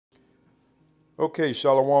Okay,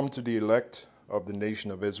 shalom to the elect of the nation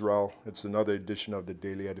of Israel. It's another edition of the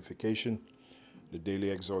Daily Edification, the Daily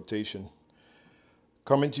Exhortation.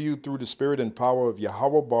 Coming to you through the spirit and power of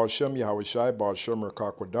Yahweh Baal Shem, Yahweh Shai, Baal Shem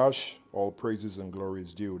Rakakwadash. All praises and glory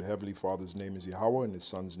is due. The Heavenly Father's name is Yahweh and His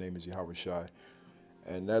Son's name is Yahweh Shai.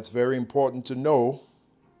 And that's very important to know,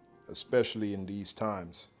 especially in these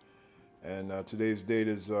times. And today's date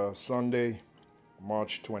is Sunday,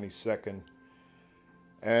 March 22nd.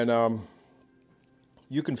 And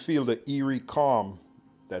you can feel the eerie calm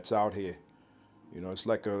that's out here. You know, it's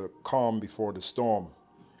like a calm before the storm,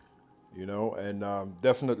 you know, and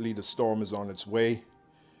definitely the storm is on its way.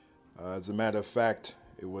 As a matter of fact,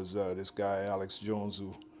 it was this guy, Alex Jones,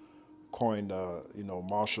 who coined, you know,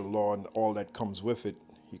 martial law and all that comes with it.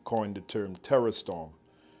 He coined the term terror storm.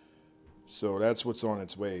 So that's what's on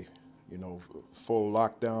its way, you know, full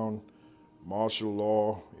lockdown, martial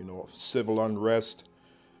law, you know, civil unrest.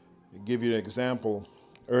 To give you an example,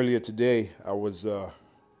 earlier today, I was, let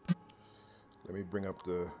me bring up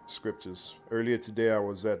the scriptures. Earlier today, I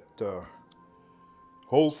was at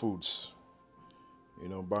Whole Foods, you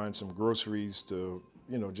know, buying some groceries to,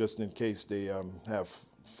 you know, just in case they have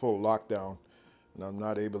full lockdown and I'm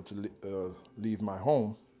not able to leave my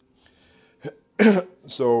home.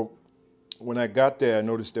 So when I got there, I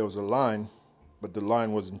noticed there was a line, but the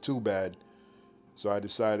line wasn't too bad. So I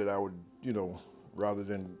decided I would, you know, rather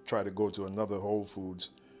than try to go to another Whole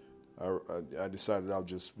Foods, I decided I'll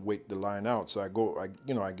just wait the line out. So I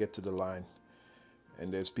get to the line,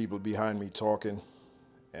 and there's people behind me talking,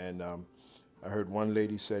 and I heard one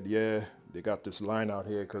lady said, yeah, they got this line out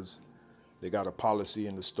here because they got a policy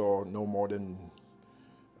in the store, no more than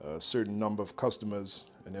a certain number of customers,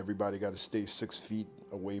 and everybody got to stay 6 feet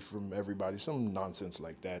away from everybody, some nonsense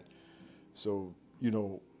like that. So, you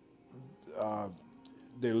know,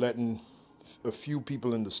 they're letting a few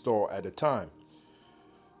people in the store at a time.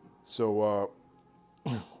 So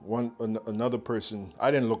another person, I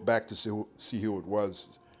didn't look back to see who it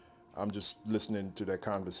was. I'm just listening to that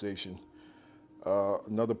conversation.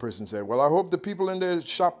 Another person said, well, I hope the people in there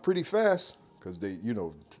shop pretty fast, because they, you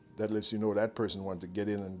know, that lets you know that person wanted to get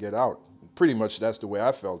in and get out. Pretty much that's the way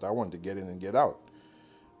I felt. I wanted to get in and get out,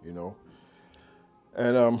 you know.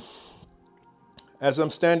 And as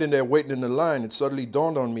I'm standing there waiting in the line, it suddenly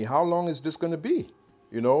dawned on me, how long is this going to be?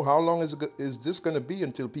 You know, how long is this going to be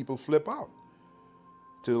until people flip out?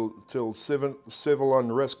 Till civil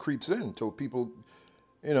unrest creeps in, till people,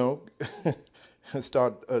 you know,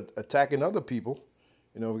 start attacking other people,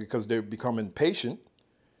 you know, because they're becoming impatient.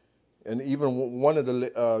 And even one of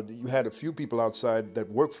the, you had a few people outside that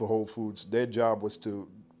worked for Whole Foods. Their job was to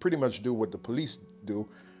pretty much do what the police do,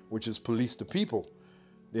 which is police the people.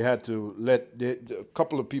 They had to let a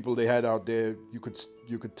couple of people they had out there. You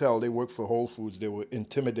could tell they worked for Whole Foods. They were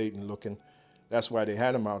intimidating looking. That's why they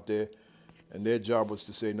had them out there. And their job was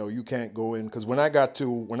to say, no, you can't go in. Because when I got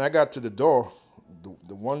to the door,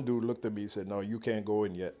 the one dude looked at me and said, no, you can't go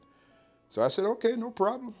in yet. So I said, okay, no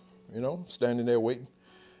problem. You know, standing there waiting.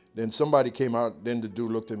 Then somebody came out. Then the dude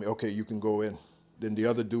looked at me. Okay, you can go in. Then the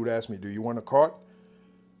other dude asked me, do you want a cart?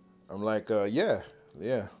 I'm like, yeah,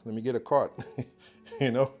 let me get a cart. You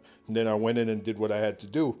know, and then I went in and did what I had to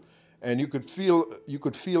do, and you could feel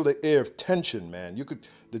the air of tension, man.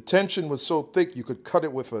 The tension was so thick you could cut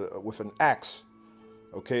it with an axe.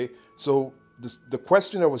 Okay, so the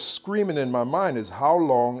question that was screaming in my mind is, how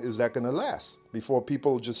long is that going to last before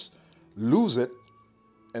people just lose it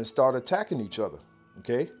and start attacking each other?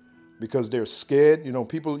 Okay, because they're scared. You know,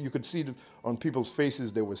 you could see on people's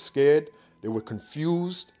faces they were scared, they were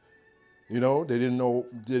confused. You know, they didn't know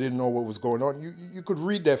what was going on. You could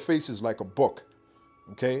read their faces like a book,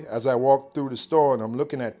 okay? As I walked through the store and I'm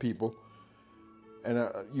looking at people, and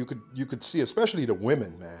you could see, especially the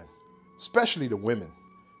women, man, especially the women,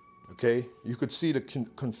 okay? You could see the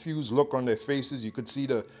confused look on their faces. You could see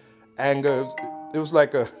the anger. It was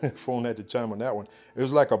like a phone had to chime on that one. It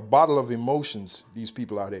was like a bottle of emotions. These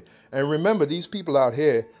people out here, and remember, these people out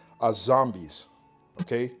here are zombies,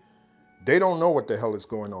 okay? They don't know what the hell is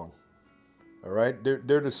going on. All right,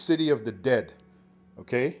 they're the city of the dead,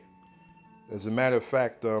 okay? As a matter of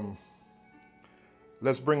fact,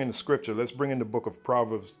 let's bring in the scripture. Let's bring in the book of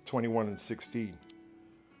Proverbs 21 and 16.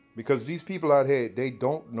 Because these people out here, they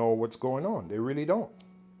don't know what's going on. They really don't.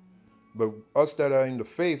 But us that are in the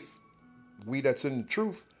faith, we that's in the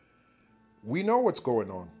truth, we know what's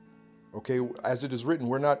going on, okay? As it is written,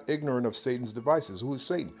 we're not ignorant of Satan's devices. Who is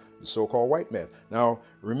Satan? The so-called white man. Now,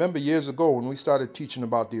 remember years ago when we started teaching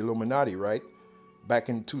about the Illuminati, right? Back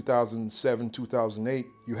in 2007, 2008,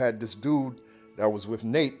 you had this dude that was with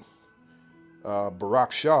Nate,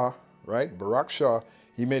 Barak Shah, right? Barak Shah,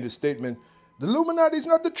 he made a statement, The Illuminati is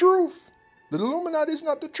not the truth. The Illuminati is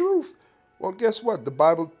not the truth. Well, guess what? The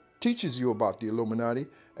Bible teaches you about the Illuminati,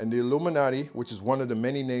 and the Illuminati, which is one of the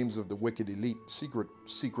many names of the wicked elite, secret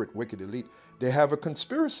wicked elite, they have a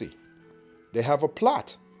conspiracy. They have a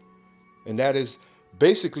plot, and that is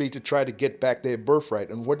basically to try to get back their birthright.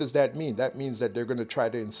 And what does that mean? That means that they're going to try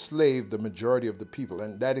to enslave the majority of the people,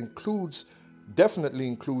 and that definitely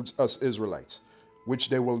includes us Israelites, which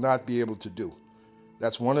they will not be able to do.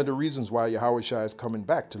 That's one of the reasons why Yahushua is coming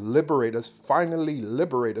back, to liberate us, finally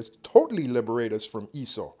liberate us, totally liberate us from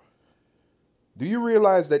Esau. Do you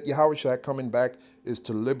realize that Yahushua coming back is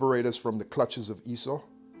to liberate us from the clutches of Esau?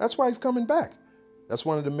 That's why he's coming back. That's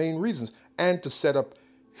one of the main reasons. And to set up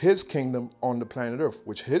his kingdom on the planet Earth,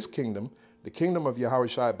 which his kingdom, the kingdom of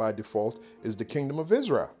Yahushua by default, is the kingdom of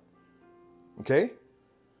Israel. Okay?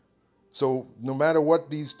 So no matter what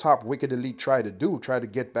these top wicked elite try to do, try to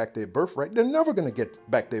get back their birthright, they're never going to get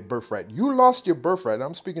back their birthright. You lost your birthright.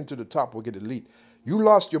 I'm speaking to the top wicked elite. You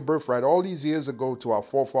lost your birthright all these years ago to our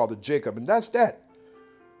forefather Jacob, and that's that.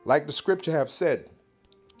 Like the scripture have said,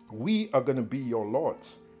 we are going to be your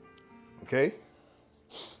lords. Okay?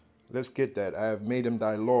 Let's get that. I have made him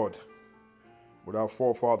thy Lord. What our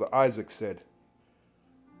forefather Isaac said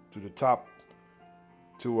to the top,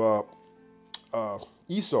 to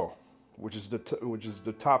Esau, which is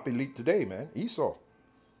the top elite today, man. Esau.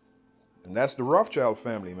 And that's the Rothschild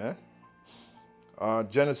family, man.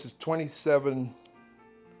 Genesis 27,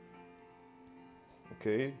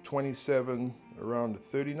 okay, 27, around the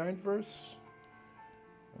 39th verse.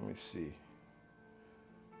 Let me see.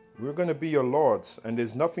 We're going to be your lords, and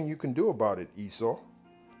there's nothing you can do about it, Esau.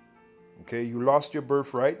 Okay, you lost your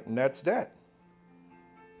birthright, and that's that.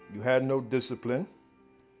 You had no discipline.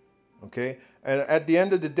 Okay, and at the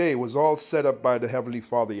end of the day, it was all set up by the Heavenly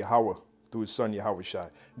Father, Yahweh, through his son, Yahushua.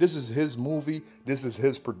 This is his movie. This is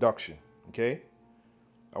his production. Okay,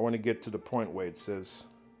 I want to get to the point where it says,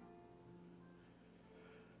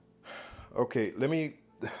 okay,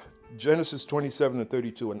 Genesis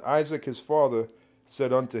 27:32. And Isaac his father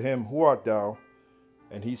said unto him, Who art thou?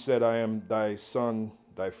 And he said, I am thy son,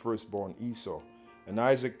 thy firstborn Esau. And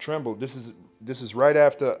Isaac trembled. This is right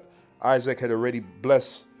after Isaac had already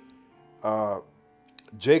blessed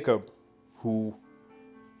Jacob,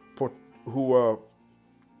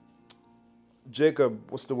 Jacob,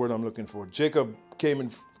 what's the word I'm looking for? Jacob came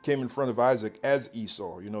in front of Isaac as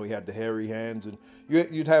Esau. You know, he had the hairy hands, and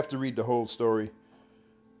you'd have to read the whole story.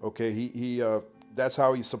 Okay, that's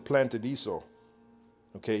how he supplanted Esau.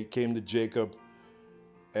 Okay, he came to Jacob,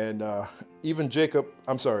 and even Jacob,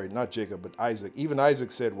 I'm sorry, not Jacob, but Isaac. Even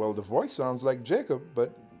Isaac said, well, the voice sounds like Jacob,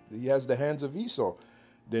 but he has the hands of Esau.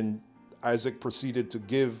 Then Isaac proceeded to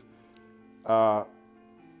give who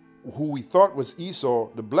we thought was Esau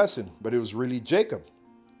the blessing, but it was really Jacob,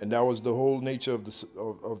 and that was the whole nature of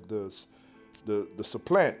the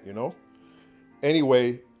supplant, you know.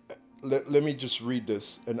 Anyway, let me just read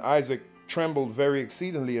this. And Isaac trembled very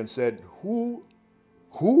exceedingly and said, Who?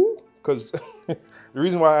 Because the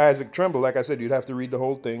reason why Isaac trembled, like I said, you'd have to read the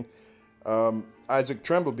whole thing. Isaac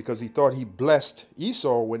trembled because he thought he blessed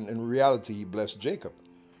Esau when in reality he blessed Jacob.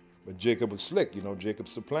 But Jacob was slick, you know. Jacob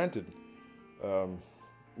supplanted,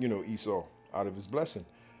 Esau out of his blessing.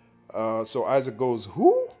 So Isaac goes,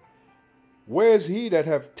 Who? Where is he that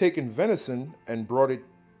have taken venison and brought it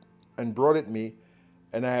me,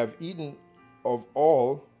 and I have eaten of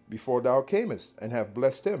all before thou camest, and have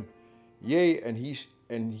blessed him? Yea, and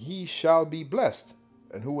he shall be blessed.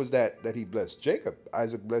 And who was that he blessed? Jacob.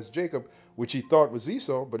 Isaac blessed Jacob, which he thought was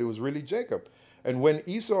Esau, but it was really Jacob. And when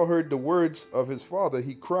Esau heard the words of his father,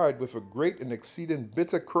 he cried with a great and exceeding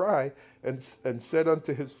bitter cry, and said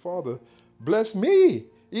unto his father, Bless me,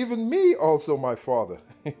 even me also, my father.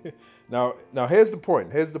 Now here's the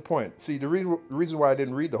point. Here's the point. See, the reason why I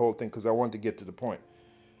didn't read the whole thing, because I wanted to get to the point.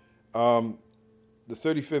 The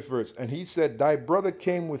 35th verse. And he said, Thy brother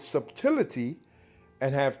came with subtlety,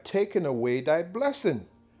 and have taken away thy blessing.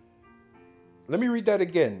 Let me read that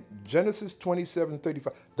again. Genesis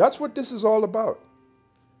 27:35. That's what this is all about.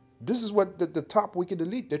 This is what the top wicked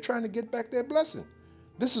elite, they're trying to get back their blessing.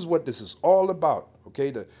 This is what this is all about. Okay,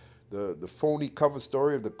 the phony cover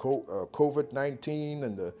story of the COVID-19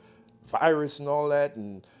 and the virus and all that,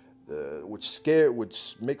 and which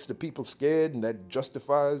makes the people scared, and that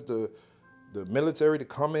justifies the military to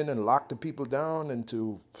come in and lock the people down and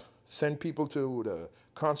to send people to the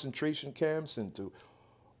concentration camps, and to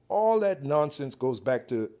all that nonsense goes back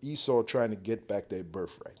to Esau trying to get back their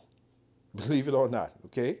birthright. Believe it or not,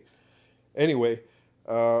 okay? Anyway,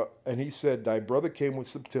 and he said, Thy brother came with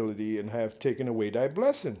subtlety, and have taken away thy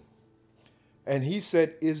blessing. And he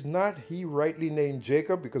said, is not he rightly named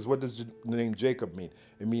Jacob? Because what does the name Jacob mean?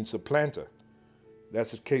 It means supplanter.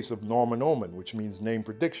 That's a case of Norman Omen, which means name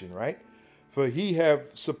prediction, right? For he have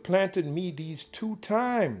supplanted me these 2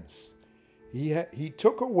 times. He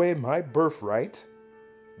took away my birthright.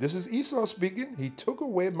 This is Esau speaking. He took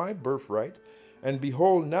away my birthright. And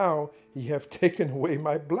behold, now he have taken away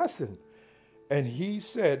my blessing. And he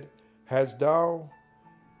said, hast thou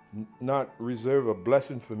not reserved a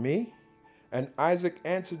blessing for me? And Isaac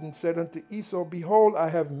answered and said unto Esau, behold, I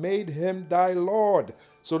have made him thy Lord.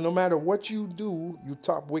 So no matter what you do, you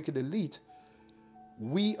top wicked elite,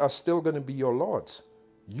 we are still going to be your lords.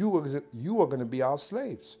 You are going to be our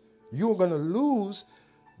slaves. You are going to lose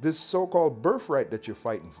this so-called birthright that you're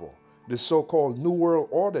fighting for, this so-called New World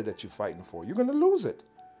Order that you're fighting for. You're going to lose it.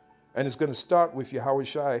 And it's going to start with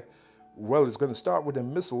Yahushua. Well, it's going to start with the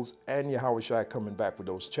missiles and Yahushua coming back with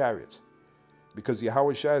those chariots. Because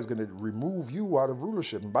Yahushua is going to remove you out of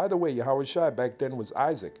rulership. And by the way, Yahushua back then was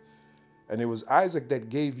Isaac. And it was Isaac that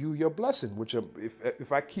gave you your blessing, which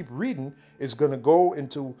if I keep reading, is going to go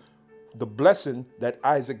into the blessing that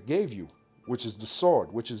Isaac gave you, which is the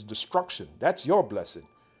sword, which is destruction. That's your blessing.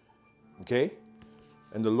 Okay?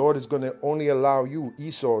 And the Lord is going to only allow you,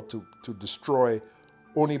 Esau, to destroy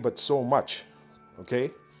only but so much.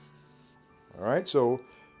 Okay? All right, so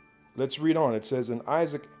let's read on. It says, and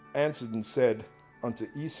Isaac answered and said unto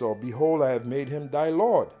Esau, behold, I have made him thy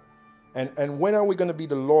Lord. And when are we going to be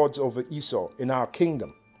the lords over Esau? In our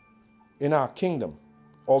kingdom. In our kingdom,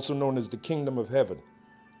 also known as the kingdom of heaven.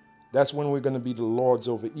 That's when we're going to be the lords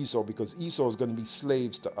over Esau, because Esau is going to be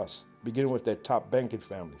slaves to us, beginning with their top banking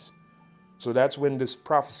families. So that's when this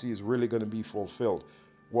prophecy is really going to be fulfilled.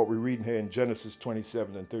 What we're reading here in Genesis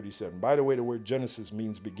 27 and 37. By the way, the word Genesis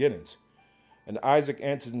means beginnings. And Isaac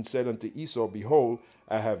answered and said unto Esau, behold,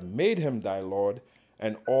 I have made him thy Lord,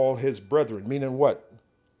 and all his brethren. Meaning what?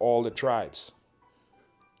 All the tribes.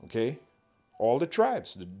 Okay? All the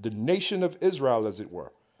tribes. The nation of Israel, as it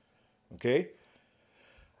were. Okay?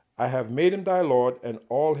 I have made him thy Lord, and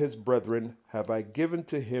all his brethren have I given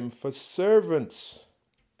to him for servants.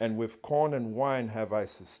 And with corn and wine have I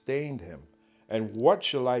sustained him. And what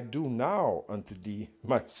shall I do now unto thee,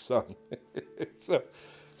 my son?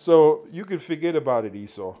 So you can forget about it,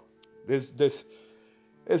 Esau. There's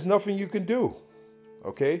nothing you can do.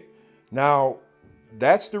 Okay? Now,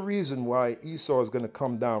 that's the reason why Esau is going to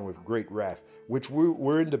come down with great wrath, which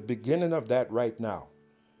we're in the beginning of that right now.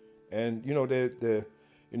 And, you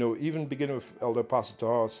know, even beginning with Elder Apostle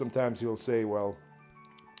Tahar, sometimes he'll say, well,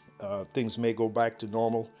 things may go back to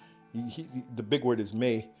normal. The big word is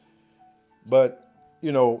may. But,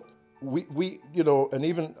 you know, and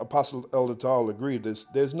even Apostle Elder Tahar agreed,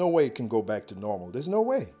 there's no way it can go back to normal. There's no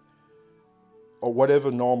way. Or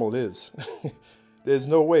whatever normal is. There's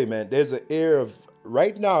no way, man. There's an air of,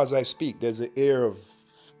 right now as I speak, there's an air of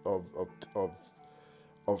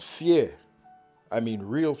fear. I mean,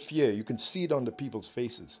 real fear. You can see it on the people's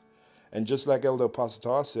faces. And just like Elder Apostle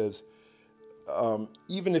Tahar says,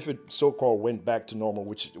 even if it so-called went back to normal,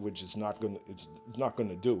 which it's not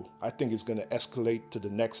gonna do. I think it's gonna escalate to the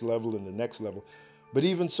next level and the next level. But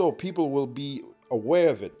even so, people will be aware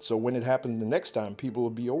of it. So when it happens the next time, people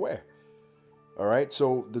will be aware. All right.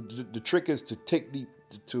 So the trick is to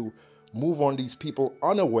to move on these people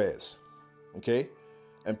unawares. Okay.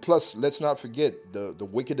 And plus, let's not forget, the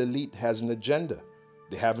wicked elite has an agenda.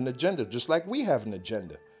 They have an agenda, just like we have an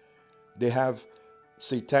agenda. They have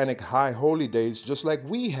satanic high holy days, just like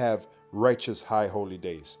we have righteous high holy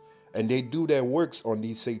days. And they do their works on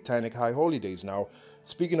these satanic high holy days. Now,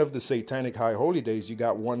 speaking of the satanic high holy days, you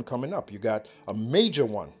got one coming up. You got a major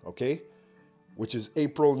one, okay, which is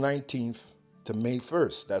April 19th to May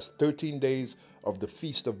 1st. That's 13 days of the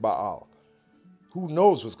Feast of Baal. Who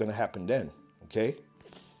knows what's going to happen then, okay?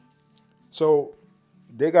 So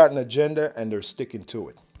they got an agenda and they're sticking to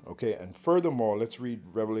it, okay? And furthermore, let's read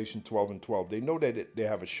Revelation 12 and 12. They know that they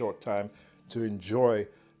have a short time to enjoy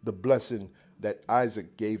the blessing that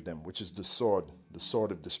Isaac gave them, which is the sword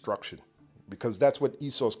of destruction, because that's what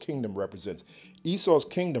Esau's kingdom represents. Esau's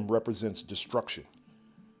kingdom represents destruction.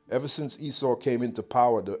 Ever since Esau came into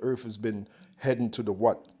power, the earth has been heading to the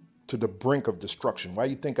what? To the brink of destruction. Why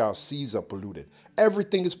do you think our seas are polluted?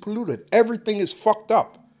 Everything is polluted. Everything is fucked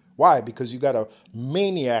up. Why? Because you got a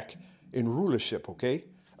maniac in rulership, okay?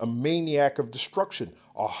 A maniac of destruction,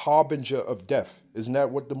 a harbinger of death. Isn't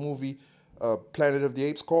that what the movie Planet of the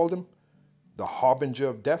Apes called him? The harbinger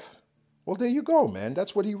of death? Well, there you go, man.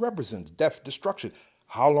 That's what he represents, death, destruction.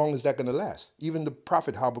 How long is that going to last? Even the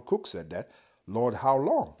prophet Habakkuk said that. Lord, how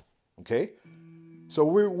long? Okay? So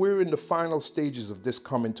we're in the final stages of this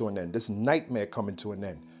coming to an end, this nightmare coming to an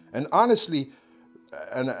end. And honestly,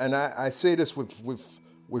 and I say this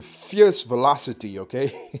with fierce velocity,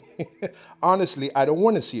 okay? Honestly, I don't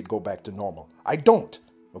want to see it go back to normal. I don't,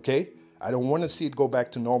 okay? I don't want to see it go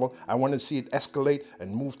back to normal. I want to see it escalate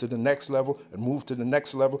and move to the next level and move to the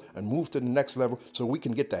next level and move to the next level so we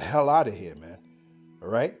can get the hell out of here, man. All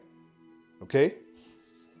right? Okay?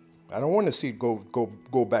 I don't want to see it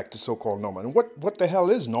go back to so-called normal. And what the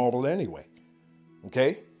hell is normal anyway?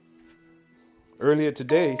 Okay? Earlier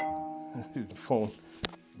today, the phone,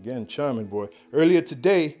 again, charming boy. Earlier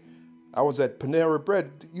today, I was at Panera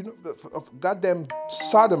Bread. You know, the goddamn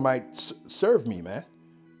sodomite served me, man.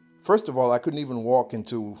 First of all, I couldn't even walk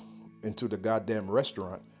into the goddamn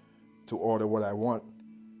restaurant to order what I want.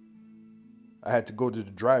 I had to go to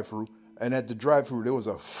the drive-thru, and at the drive-thru there was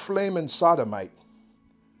a flaming sodomite,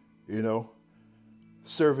 you know,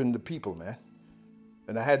 serving the people, man.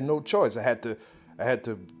 And I had no choice. I had to,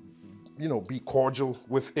 you know, be cordial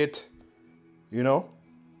with it, you know.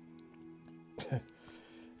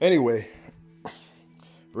 Anyway,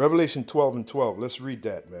 Revelation 12:12. Let's read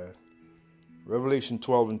that, man. Revelation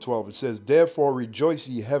 12:12, it says, "Therefore rejoice,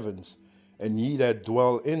 ye heavens, and ye that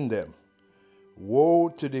dwell in them. Woe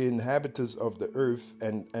to the inhabitants of the earth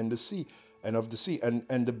and the sea, and of the sea."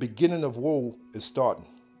 And the beginning of woe is starting.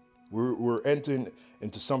 We're entering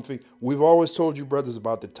into something. We've always told you, brothers,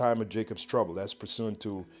 about the time of Jacob's trouble. That's pursuant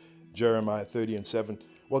to Jeremiah 30:7.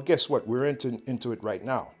 Well, guess what? We're entering into it right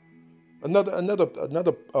now. Another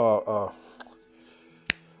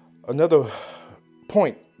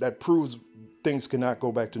point that proves things cannot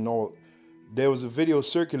go back to normal. There was a video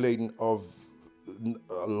circulating of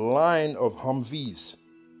a line of Humvees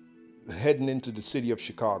heading into the city of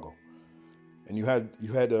Chicago, and you had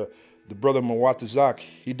the brother Mwatazak.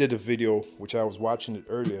 He did a video which I was watching it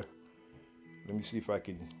earlier. Let me see if I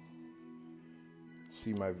can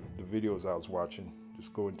see the videos I was watching.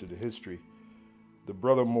 Just go into the history. The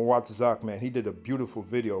brother Mwatazak, man, he did a beautiful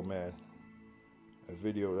video, man. That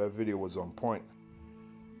video was on point.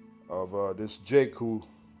 Of this Jake who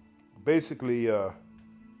basically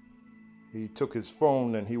he took his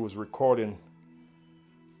phone and he was recording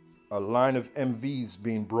a line of MVs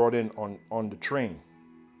being brought in on the train.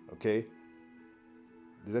 Okay,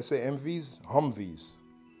 did I say MVs? Humvees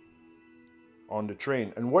on the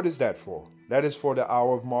train. And what is that for? That is for the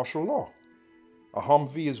hour of martial law. A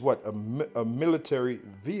Humvee is what? A military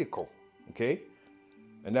vehicle. Okay,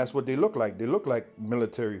 and that's what they look like. They look like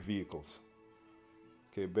military vehicles.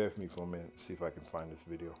 Okay, bear with me for a minute. See if I can find this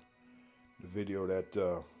video. The video that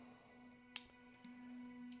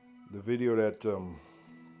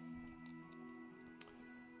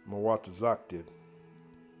Mwatazak did.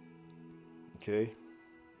 Okay.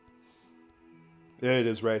 There it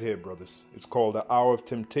is right here, brothers. It's called "The Hour of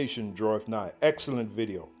Temptation Draweth Nigh." Excellent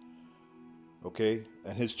video. Okay,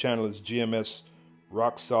 and his channel is GMS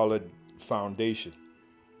Rock Solid Foundation.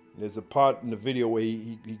 There's a part in the video where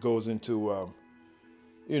he goes into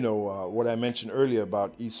you know, what I mentioned earlier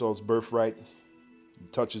about Esau's birthright. He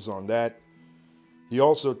touches on that. He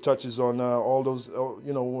also touches on all those,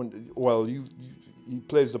 you know, he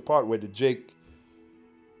plays the part where the Jake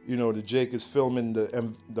is filming the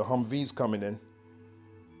Humvees coming in.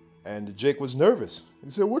 And the Jake was nervous.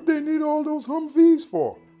 He said, what they need all those Humvees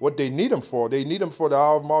for? What they need them for? They need them for the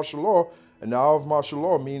hour of martial law. And the hour of martial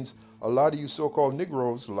law means a lot of you so-called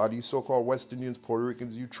Negroes, a lot of you so-called West Indians, Puerto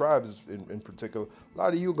Ricans, you tribes in particular, a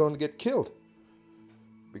lot of you are going to get killed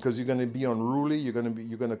because you're going to be unruly. You're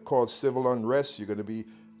going to cause civil unrest. You're going to be,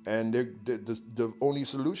 and the only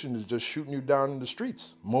solution is just shooting you down in the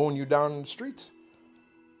streets, mowing you down in the streets.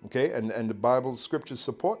 Okay, and the Bible scriptures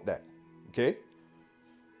support that. Okay,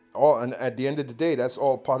 and at the end of the day, that's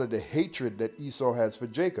all part of the hatred that Esau has for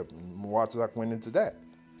Jacob. Mwatazak went into that.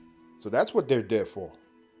 So that's what they're there for.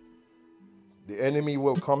 The enemy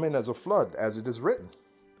will come in as a flood, as it is written.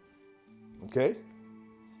 Okay?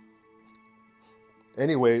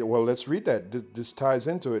 Anyway, well, let's read that. This ties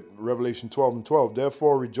into it. Revelation 12:12.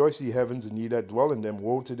 "Therefore rejoice, ye heavens, and ye that dwell in them.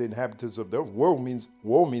 Woe to the inhabitants of the earth." Woe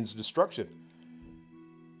means destruction.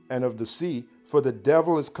 "And of the sea, for the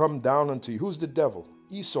devil is come down unto you." Who's the devil?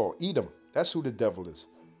 Esau, Edom. That's who the devil is,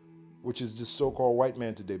 which is this so-called white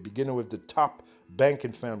man today, beginning with the top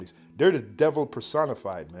banking families. They're the devil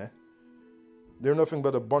personified, man. They're nothing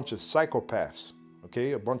but a bunch of psychopaths,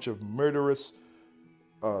 okay? A bunch of murderous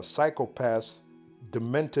psychopaths,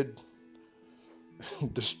 demented,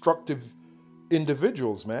 destructive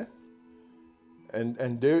individuals, man.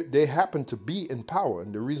 And they happen to be in power.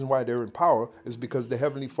 And the reason why they're in power is because the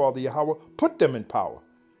Heavenly Father, Yahweh, put them in power.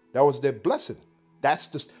 That was their blessing.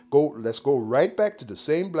 Let's go right back to the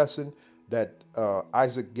same blessing that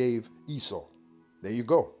Isaac gave Esau. There you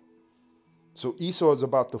go. So Esau is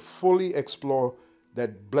about to fully explore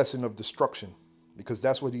that blessing of destruction, because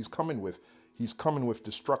that's what he's coming with. He's coming with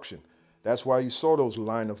destruction. That's why you saw those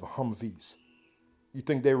line of Humvees. You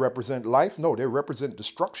think they represent life? No, they represent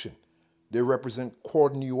destruction. They represent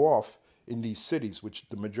cordon you off in these cities, which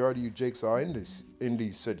the majority of you jakes are in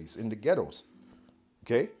these cities, in the ghettos.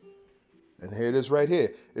 Okay? And here it is right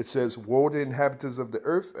here. It says, woe to the inhabitants of the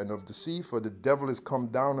earth and of the sea, for the devil is come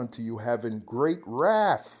down unto you having great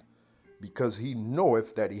wrath, because he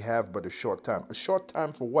knoweth that he have but a short time. A short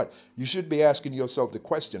time for what? You should be asking yourself the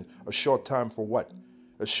question, a short time for what?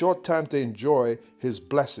 A short time to enjoy his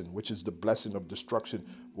blessing, which is the blessing of destruction,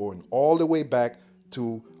 going all the way back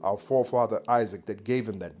to our forefather Isaac that gave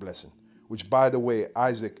him that blessing. Which, by the way,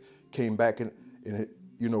 Isaac came back in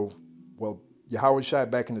Yahweh Shai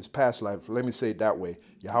back in his past life. Let me say it that way.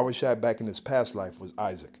 Yahweh Shai back in his past life was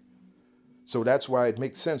Isaac. So that's why it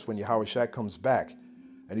makes sense when Yahweh Shai comes back.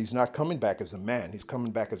 And he's not coming back as a man. He's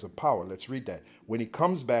coming back as a power. Let's read that. When he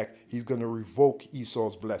comes back, he's going to revoke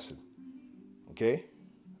Esau's blessing. Okay?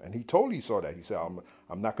 And he told Esau that. He said,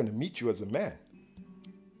 I'm not going to meet you as a man.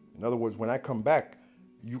 In other words, when I come back,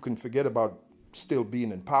 you can forget about still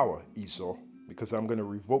being in power, Esau, because I'm going to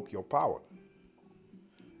revoke your power.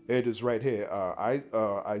 It is right here,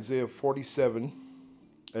 Isaiah 47,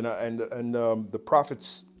 and the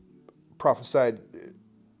prophets prophesied.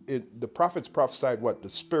 The prophets prophesied what? The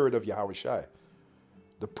spirit of Yahweh Shai.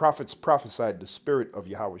 The prophets prophesied the spirit of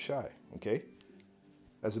Yahweh Shai. Okay.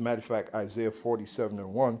 As a matter of fact, Isaiah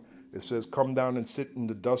 47:1, it says, "Come down and sit in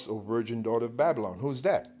the dust, O virgin daughter of Babylon." Who's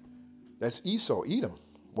that? That's Esau, Edom.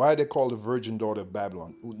 Why are they called the virgin daughter of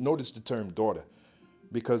Babylon? Notice the term daughter,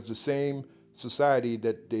 because the same society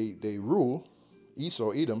that they rule,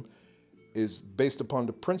 Esau, Edom, is based upon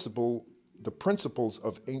the principles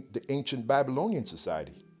of the ancient Babylonian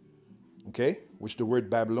society. Okay, which the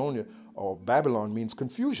word Babylonia or Babylon means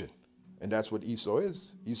confusion, and that's what Esau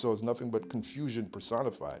is. Esau is nothing but confusion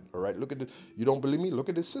personified. All right, look at it. You don't believe me? Look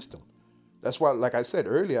at this system. That's why, like I said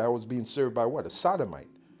earlier, I was being served by what? A sodomite.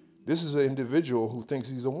 This is an individual who thinks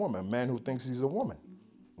he's a woman, a man who thinks he's a woman.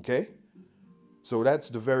 Okay, so that's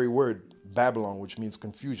the very word Babylon, which means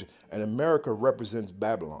confusion, and America represents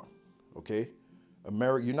Babylon. Okay,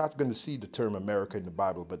 America. You're not going to see the term America in the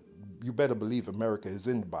Bible, but you better believe America is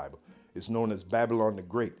in the Bible. It's known as Babylon the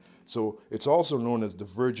Great. So it's also known as the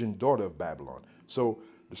virgin daughter of Babylon. So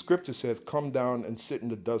the scripture says, "Come down and sit in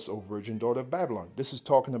the dust, O virgin daughter of Babylon." This is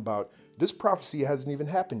talking about, this prophecy hasn't even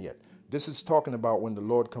happened yet. This is talking about when the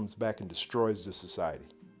Lord comes back and destroys the society.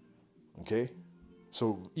 Okay?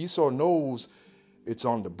 So Esau knows it's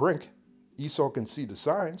on the brink. Esau can see the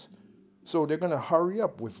signs. So they're going to hurry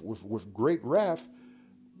up with great wrath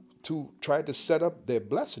to try to set up their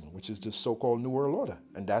blessing, which is the so-called New World Order.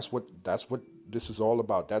 And that's what this is all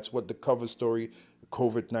about. That's what the cover story,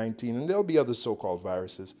 COVID-19, and there'll be other so-called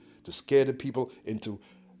viruses, to scare the people into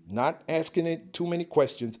not asking it too many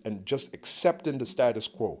questions and just accepting the status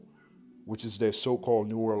quo, which is their so-called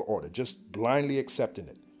New World Order, just blindly accepting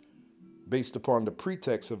it based upon the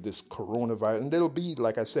pretext of this coronavirus. And there'll be,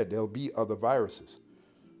 like I said, there'll be other viruses.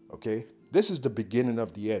 Okay? This is the beginning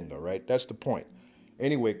of the end, all right? That's the point.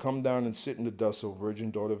 Anyway, come down and sit in the dust, O virgin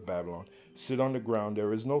daughter of Babylon. Sit on the ground.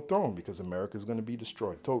 There is no throne, because America is going to be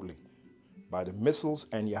destroyed totally by the missiles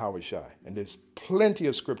and Yahweh Shai. And there's plenty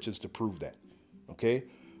of scriptures to prove that. Okay?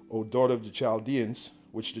 O daughter of the Chaldeans,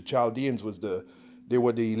 which the Chaldeans they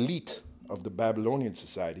were the elite of the Babylonian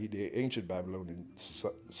society, the ancient Babylonian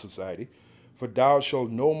society. For thou shalt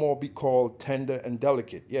no more be called tender and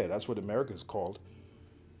delicate. Yeah, that's what America is called.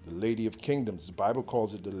 The Lady of Kingdoms. The Bible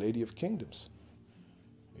calls it the Lady of Kingdoms.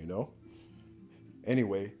 You know?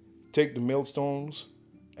 Anyway, take the millstones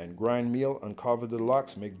and grind meal, uncover the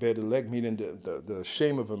locks, make bare the leg, meaning the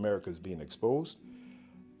shame of America is being exposed.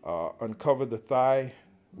 Uncover the thigh,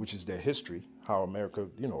 which is their history, how America,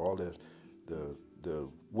 you know, all the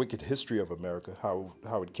wicked history of America,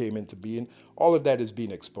 how it came into being. All of that is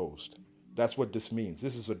being exposed. That's what this means.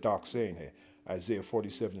 This is a dark saying here. Isaiah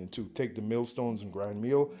 47:2. Take the millstones and grind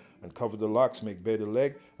meal, uncover the locks, make bare the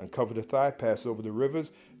leg, uncover the thigh, pass over the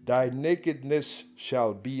rivers. Thy nakedness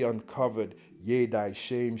shall be uncovered, yea, thy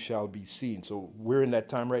shame shall be seen. So we're in that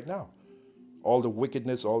time right now. All the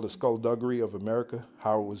wickedness, all the skullduggery of America,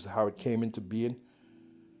 how it came into being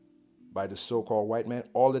by the so-called white man,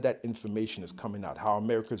 all of that information is coming out. How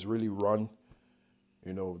America is really run,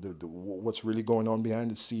 you know, what's really going on behind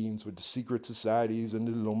the scenes with the secret societies and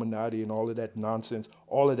the Illuminati and all of that nonsense.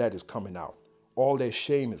 All of that is coming out. All their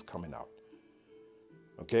shame is coming out.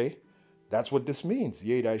 Okay? That's what this means.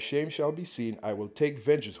 Yea, thy shame shall be seen. I will take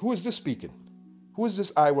vengeance. Who is this speaking? Who is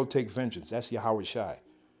this I will take vengeance? That's Yahweh Shai.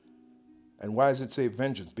 And why does it say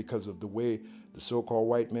vengeance? Because of the way the so-called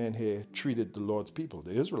white man here treated the Lord's people,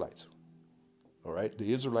 the Israelites. All right?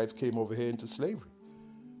 The Israelites came over here into slavery,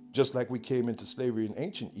 just like we came into slavery in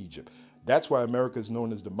ancient Egypt. That's why America is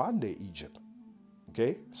known as the modern-day Egypt.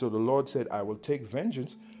 Okay? So the Lord said, I will take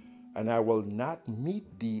vengeance, and I will not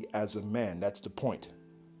meet thee as a man. That's the point.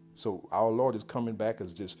 So our Lord is coming back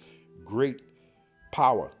as this great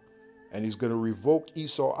power, and he's going to revoke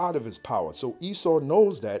Esau out of his power. So Esau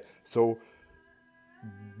knows that. So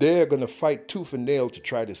they're going to fight tooth and nail to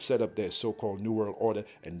try to set up their so-called New World Order.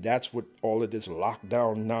 And that's what all of this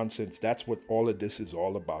lockdown nonsense, that's what all of this is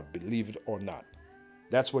all about, believe it or not.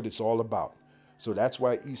 That's what it's all about. So that's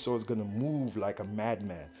why Esau is going to move like a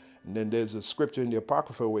madman. And then there's a scripture in the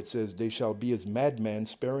Apocrypha where it says, they shall be as madmen,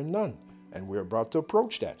 sparing none. And we're about to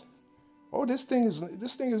approach that. Oh, this thing is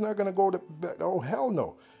not going to go to, oh, hell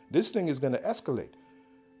no. This thing is going to escalate.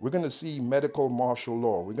 We're going to see medical martial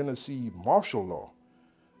law. We're going to see martial law.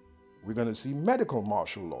 We're going to see medical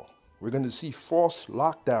martial law. We're going to see forced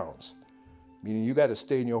lockdowns, meaning you got to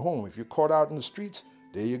stay in your home. If you're caught out in the streets,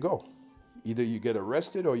 there you go. Either you get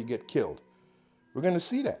arrested or you get killed. We're going to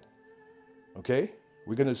see that. Okay?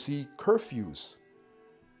 We're going to see curfews.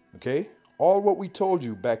 Okay? All what we told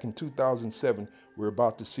you back in 2007, we're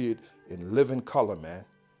about to see it in living color, man.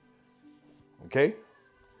 Okay?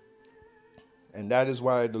 And that is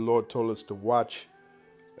why the Lord told us to watch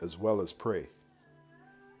as well as pray.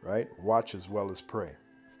 Right? Watch as well as pray.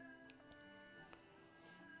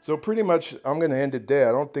 So pretty much, I'm going to end it there.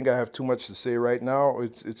 I don't think I have too much to say right now.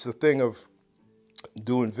 It's a thing of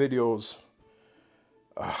doing videos.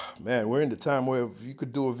 Man, we're in the time where you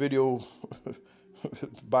could do a video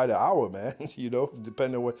by the hour, man. You know,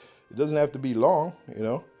 depending on what. It doesn't have to be long.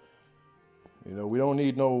 You know, we don't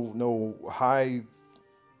need no high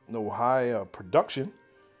production.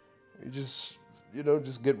 You just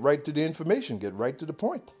just get right to the information, get right to the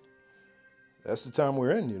point. That's the time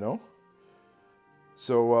we're in, you know.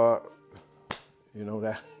 So,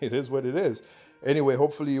 that it is what it is. Anyway,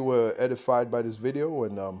 hopefully you were edified by this video,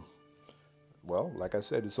 and well, like I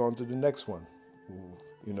said, it's on to the next one,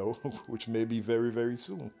 which may be very, very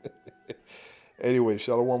soon. Anyway,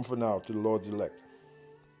 shalom for now to the Lord's elect.